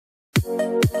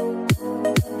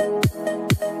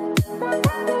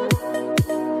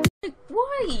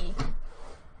Why?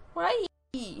 Why?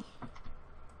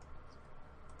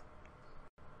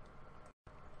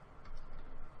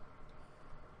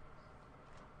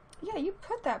 Yeah, you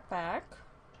put that back.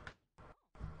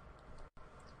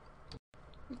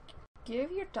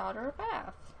 Give your daughter a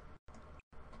bath.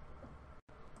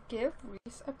 Give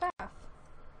Reese a bath.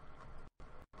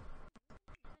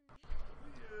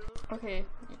 Okay,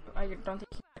 I don't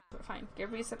think he can, but fine.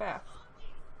 Give Reese a bath.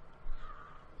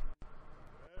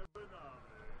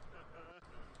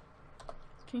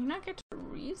 Can you not get to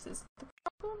Reese? Is the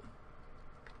problem?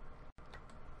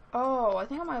 Oh, I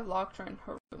think I might have locked her in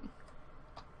her room.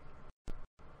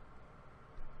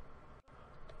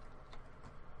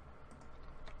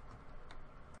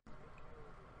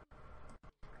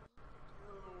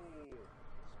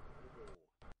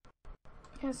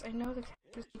 Yes, I know the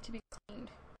characters need to be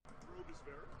cleaned.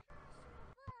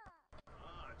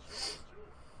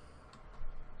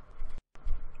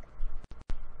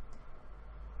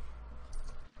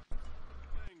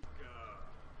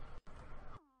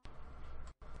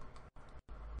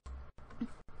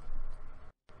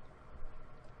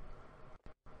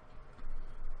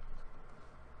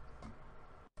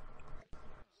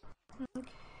 Okay.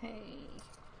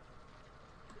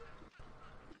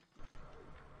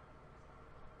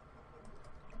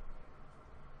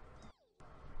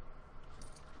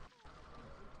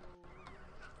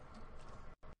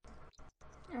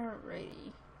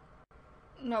 Alrighty.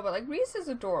 No, but like Reese is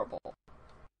adorable.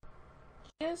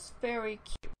 She is very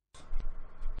cute.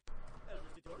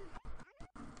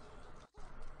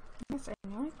 Yes, I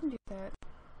know I can do that.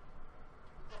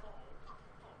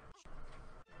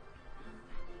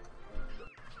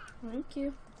 Thank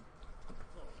you.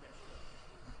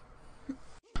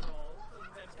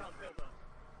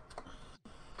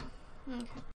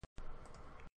 Okay.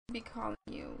 Be calling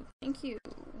you. Thank you.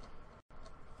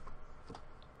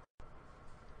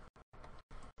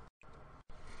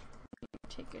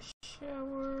 Take a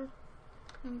shower.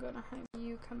 I'm gonna have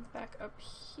you come back up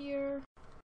here.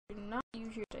 Do not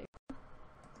use your diaper.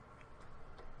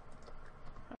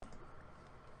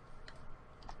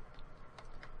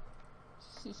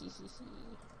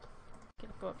 Okay,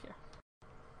 go up here.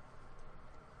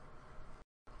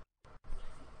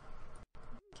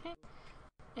 Okay.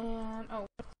 And oh,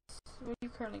 what are you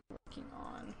currently working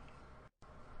on?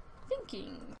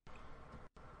 Thinking.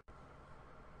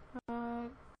 Okay.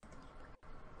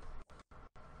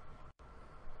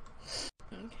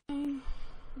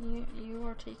 You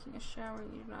are taking a shower.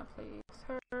 You do not play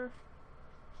with her.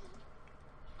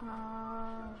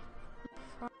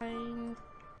 Fine.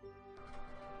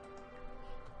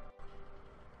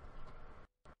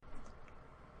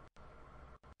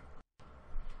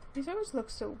 These always look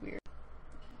so weird.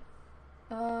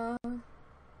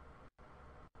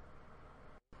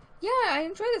 Yeah, I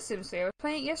enjoy The Sims 3. I was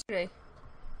playing it yesterday.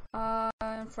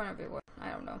 In front of everyone. I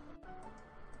don't know.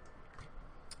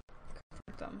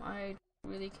 Comfort them. I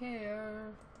don't really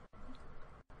care.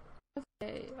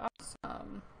 Okay,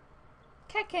 awesome.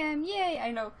 Catcam, yay!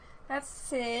 I know. That's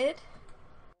Sid.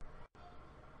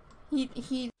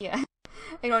 Yeah.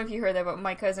 I don't know if you heard that, but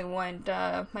my cousin went,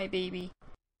 my baby.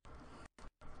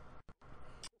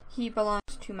 He belongs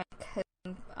to my cousin,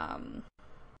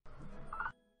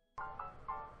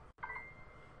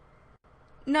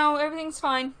 No, everything's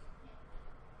fine.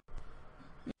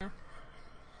 Yeah.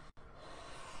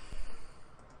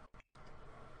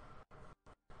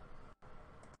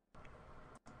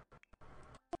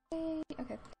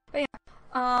 Okay. But yeah,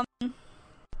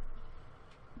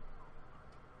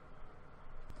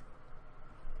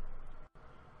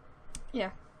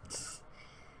 yeah.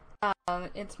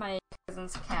 It's my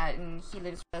cousin's cat, and he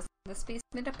lives with us in this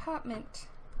basement apartment.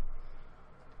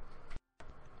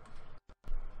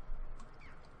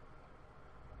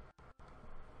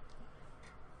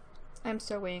 I'm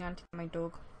still waiting on my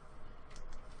dog.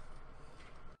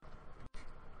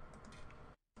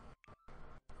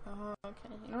 Oh, okay.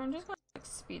 You know, I'm just gonna like,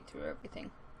 speed through everything.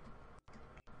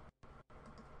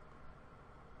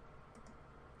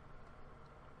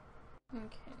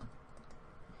 Okay.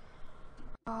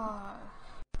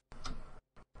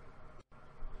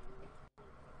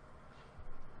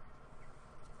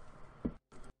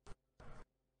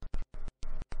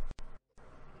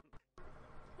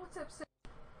 What's up, Sid?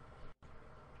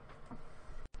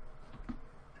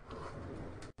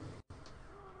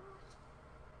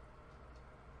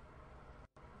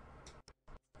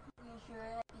 You're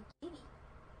a happy kitty.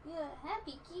 You're a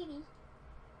happy kitty.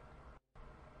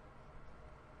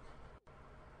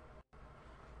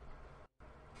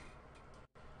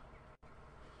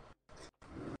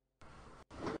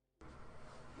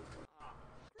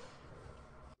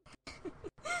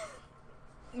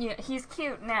 Yeah, he's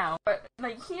cute now, but,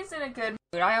 like, he's in a good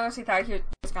mood. I honestly thought he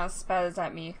was gonna spaz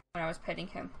at me when I was petting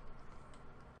him.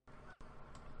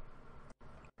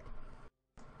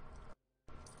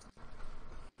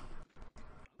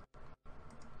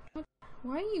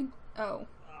 Why are you... Oh.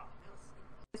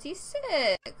 Is he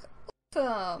sick?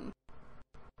 Awesome.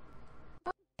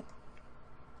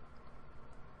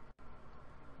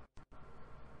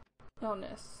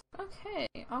 Illness. Okay,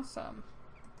 awesome.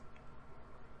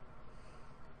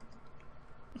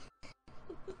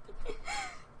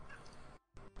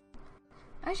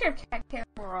 I should have cat cam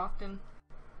more often.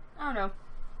 I don't know.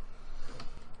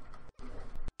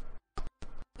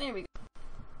 There we go.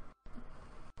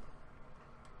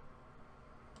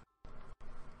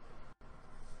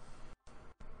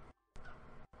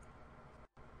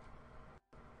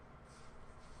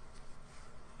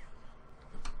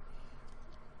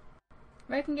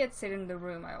 If I can get Sid in the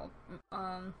room, I'll,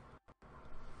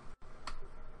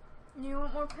 You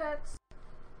want more pets?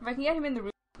 If I can get him in the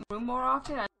room more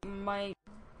often, I might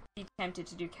be tempted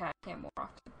to do cat cam more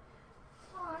often.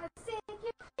 Aw, Sid,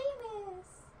 you're famous!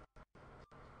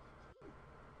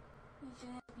 You should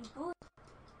happy boy.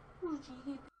 You should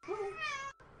happy boy.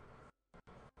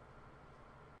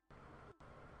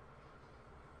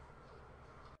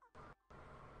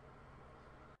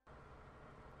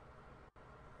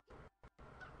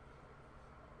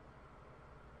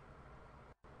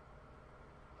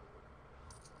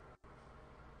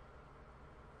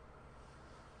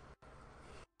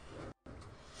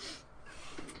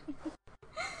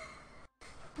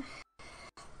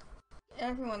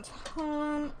 Everyone's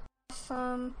home.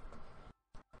 Awesome.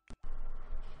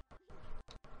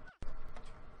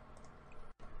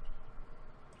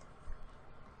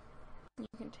 You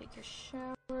can take a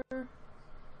shower.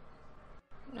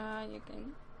 You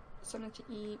can something to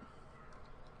eat.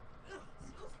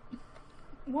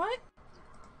 What?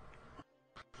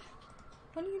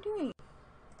 What are you doing?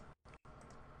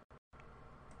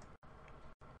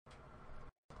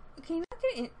 Can you not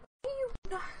get in? Can you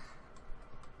not?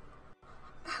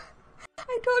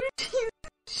 I told him to use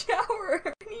the shower,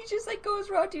 and he just like goes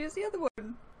around to use the other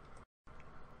one.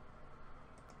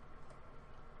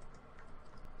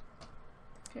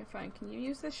 Okay, fine. Can you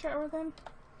use this shower then?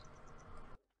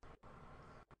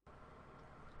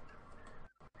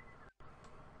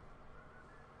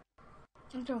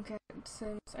 I don't get it,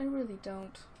 Sims. I really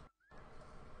don't.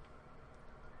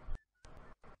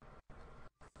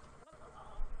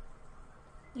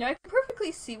 Yeah, I can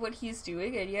perfectly see what he's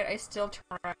doing, and yet I still turn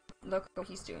around and look at what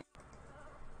he's doing.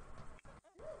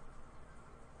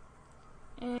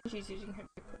 And she's using her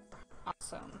paper.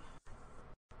 Awesome.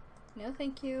 No,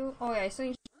 thank you. Oh yeah, I still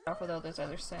need to shut off with all those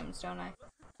other Sims, don't I?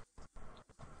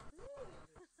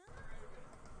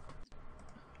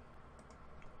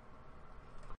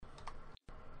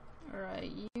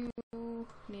 Alright, you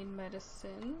need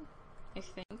medicine. I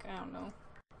think. I don't know.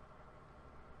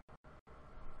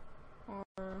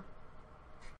 Or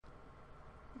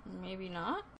maybe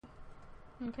not.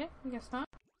 Okay, I guess not.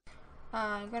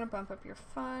 I'm gonna bump up your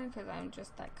fun because I'm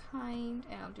just that kind,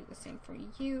 and I'll do the same for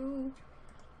you.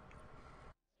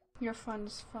 Your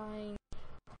fun's fine.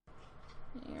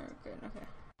 You're good. Okay,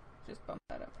 just bump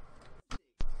that up.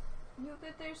 You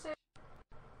good there, Sid?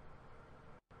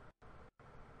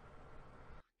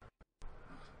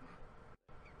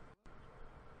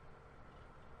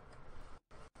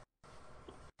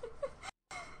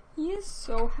 He is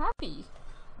so happy.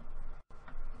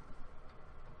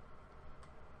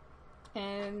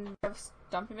 And we have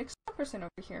Stumpy McStufferson over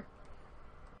here.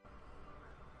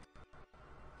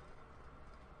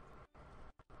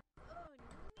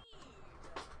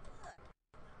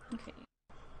 Okay.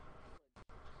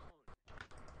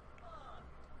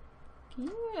 Can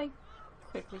you, like,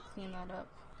 quickly clean that up?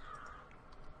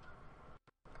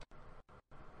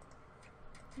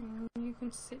 And you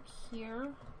can sit here.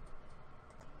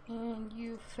 And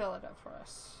you fill it up for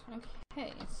us.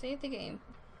 Okay, save the game.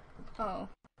 Oh.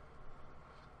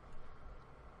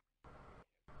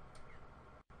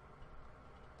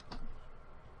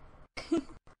 Sounds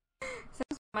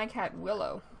like my cat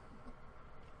Willow.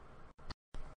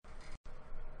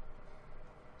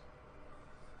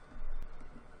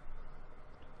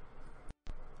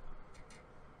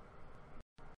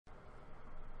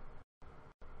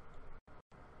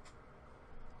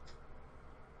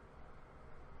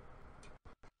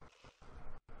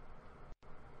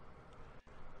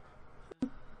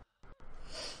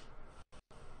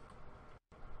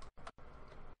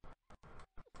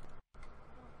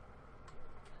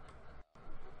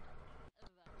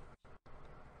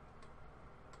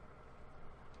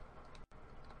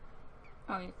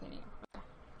 Oh, you're cleaning up.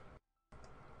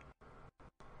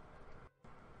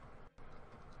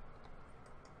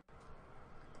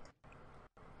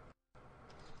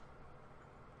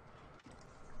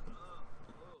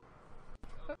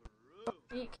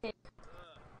 Eat cake.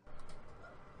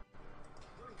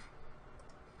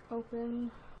 Open.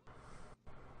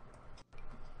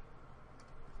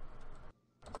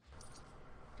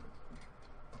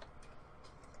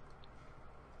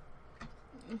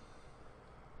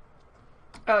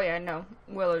 Oh yeah, no.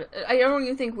 Willow. I don't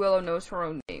even think Willow knows her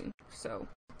own name, so.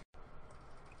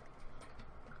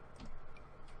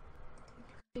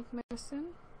 Take medicine.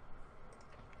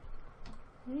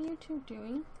 What are you two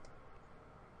doing?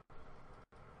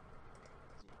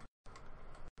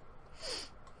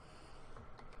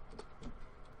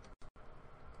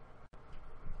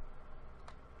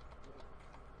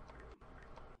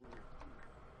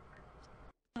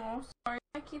 Oh, sorry,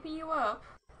 I'm keeping you up.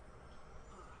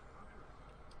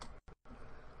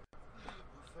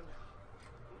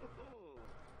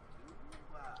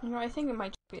 You know, I think it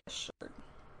might just be a shirt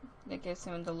that gives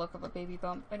him the look of a baby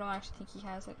bump. I don't actually think he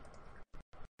has it.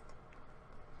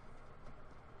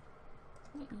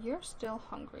 You're still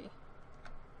hungry.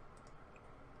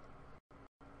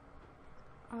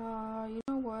 You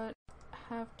know what?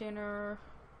 Have dinner.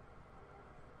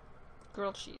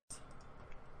 Grilled cheese.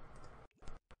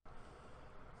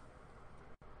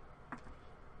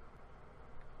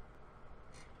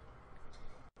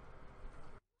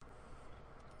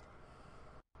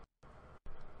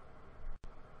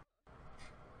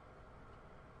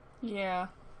 Yeah.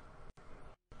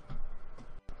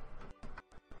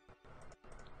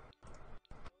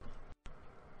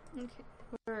 Okay,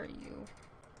 where are you?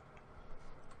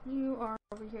 You are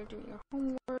over here doing your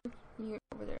homework. You're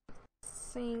over there at the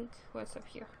sink. What's up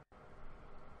here?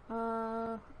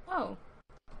 Oh.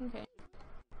 Okay.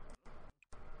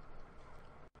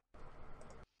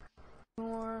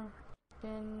 More.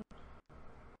 Then.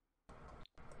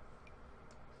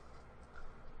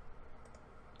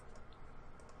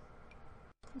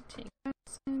 Take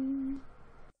medicine.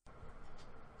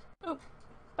 Oh,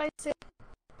 bye, Sid.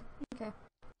 Okay.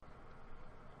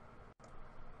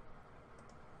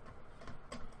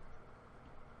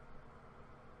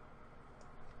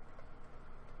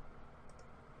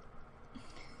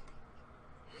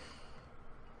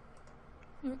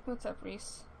 What's up,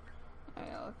 Reese?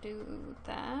 I'll do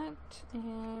that.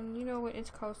 And you know what? It's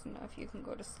close enough. You can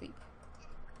go to sleep.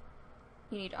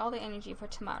 You need all the energy for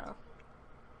tomorrow.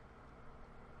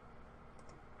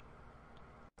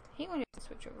 I hate when you have to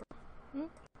switch over.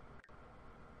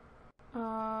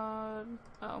 Oh.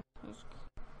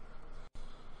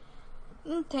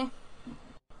 Okay.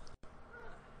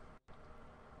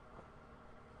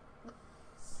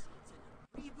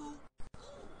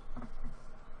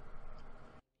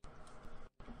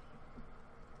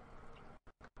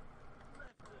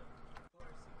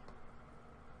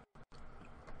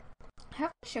 Have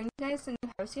I shown you guys the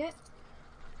new house yet?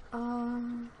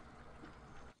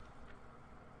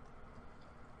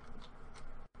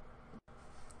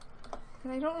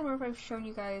 And I don't remember if I've shown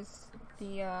you guys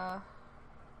the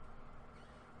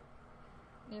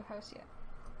new house yet.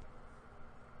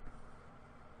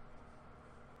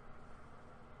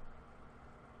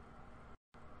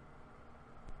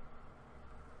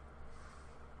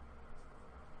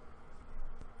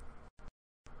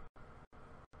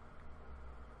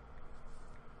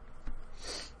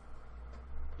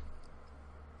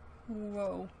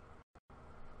 Whoa.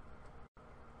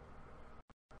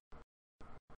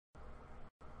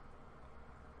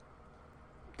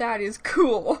 That is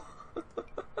cool.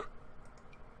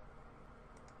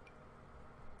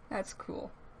 That's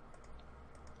cool.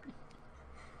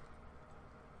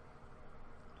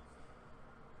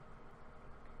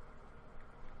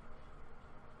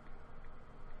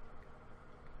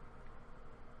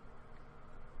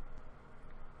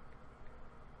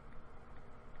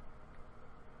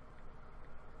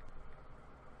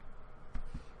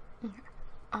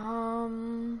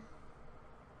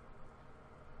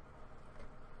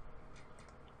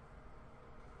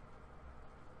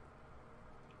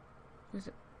 Is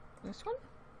it this one?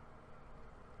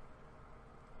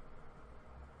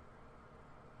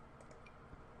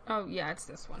 Oh, yeah, it's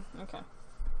this one. Okay.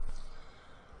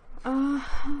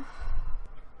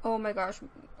 Oh my gosh.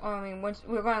 I mean, once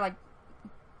we're gonna like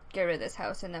get rid of this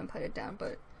house and then put it down,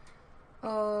 but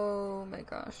oh my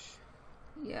gosh.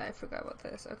 Yeah, I forgot about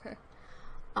this. Okay.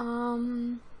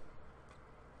 I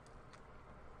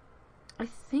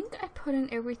think I put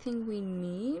in everything we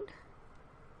need.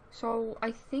 So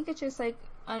I think it's just like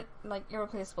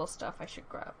irreplaceable stuff I should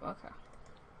grab. Okay.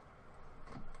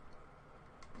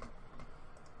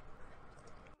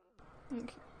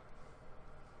 Okay.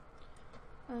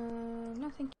 No,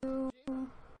 thank you.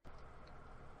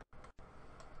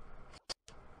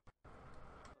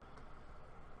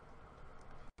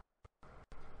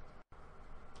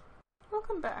 Okay.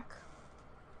 I'm back.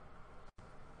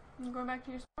 You going back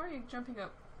to your store, or are you jumping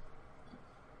up?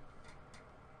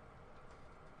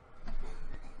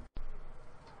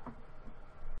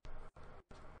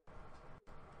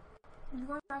 I'm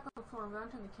going back on the floor. I'm going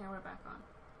to turn the camera back on.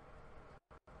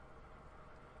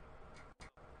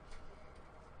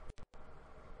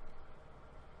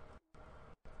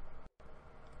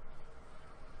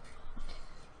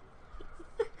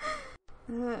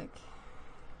 Okay.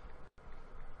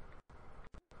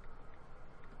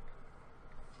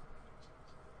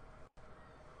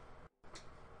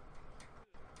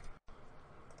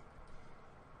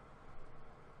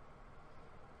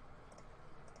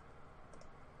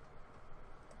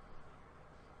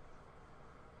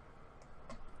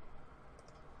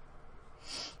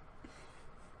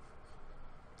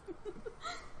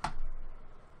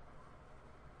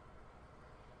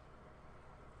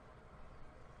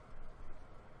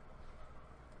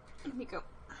 Here we go.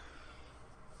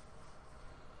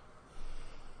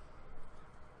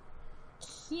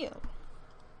 Cute.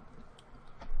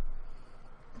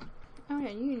 Oh yeah,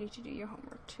 you need to do your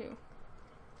homework too.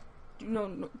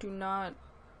 No, do not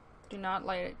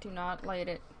light it. Do not light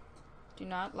it. Do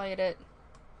not light it.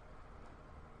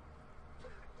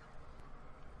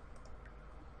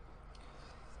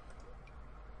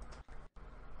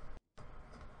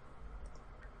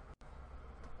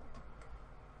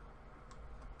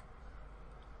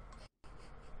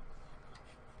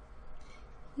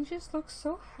 You just look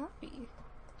so happy.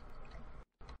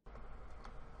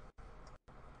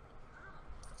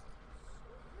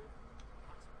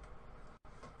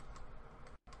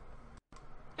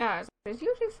 Ah, it's like, there's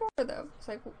usually 4 of them. It's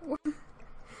like, what? You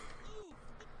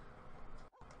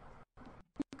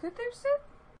good there, Sid?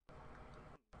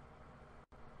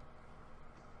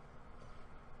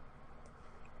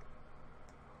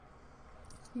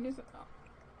 He just,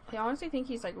 I honestly think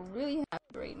he's like really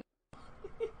happy right now.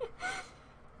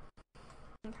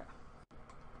 Okay.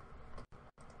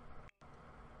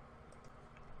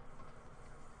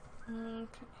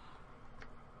 Okay.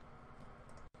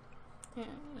 Yeah,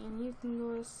 and you can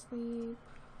go to sleep.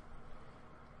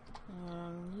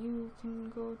 And you can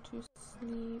go to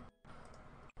sleep.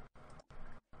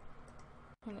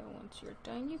 And then once you're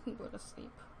done, you can go to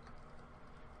sleep.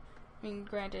 I mean,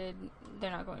 granted, they're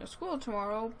not going to school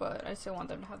tomorrow, but I still want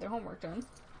them to have their homework done.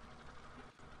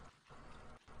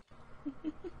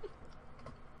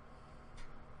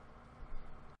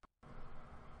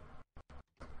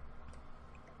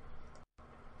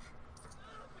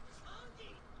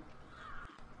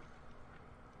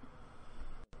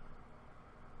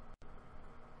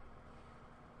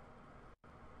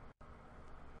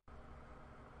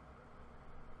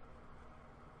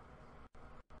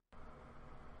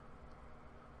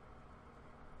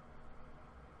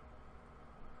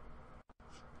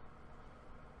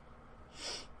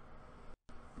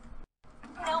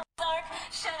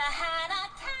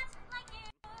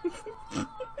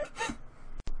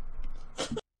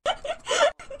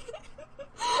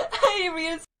 I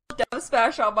read Dub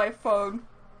Smash on my phone.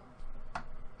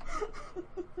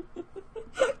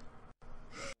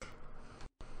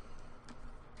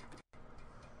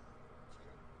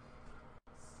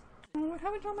 What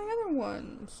happened to all my other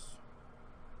ones?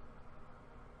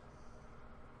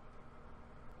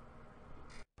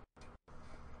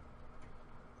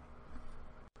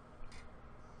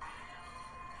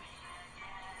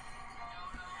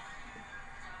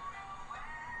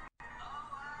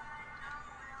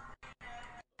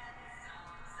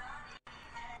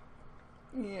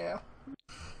 Yeah.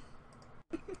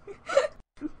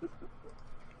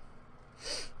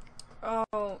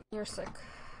 Oh, you're sick.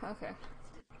 Okay.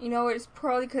 You know, it's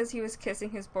probably because he was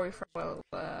kissing his boyfriend while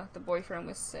the boyfriend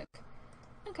was sick.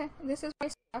 Okay, this is why I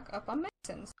stock up on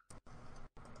medicines.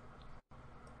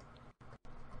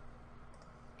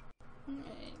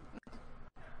 Right.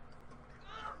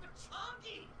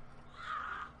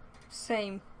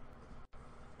 Same.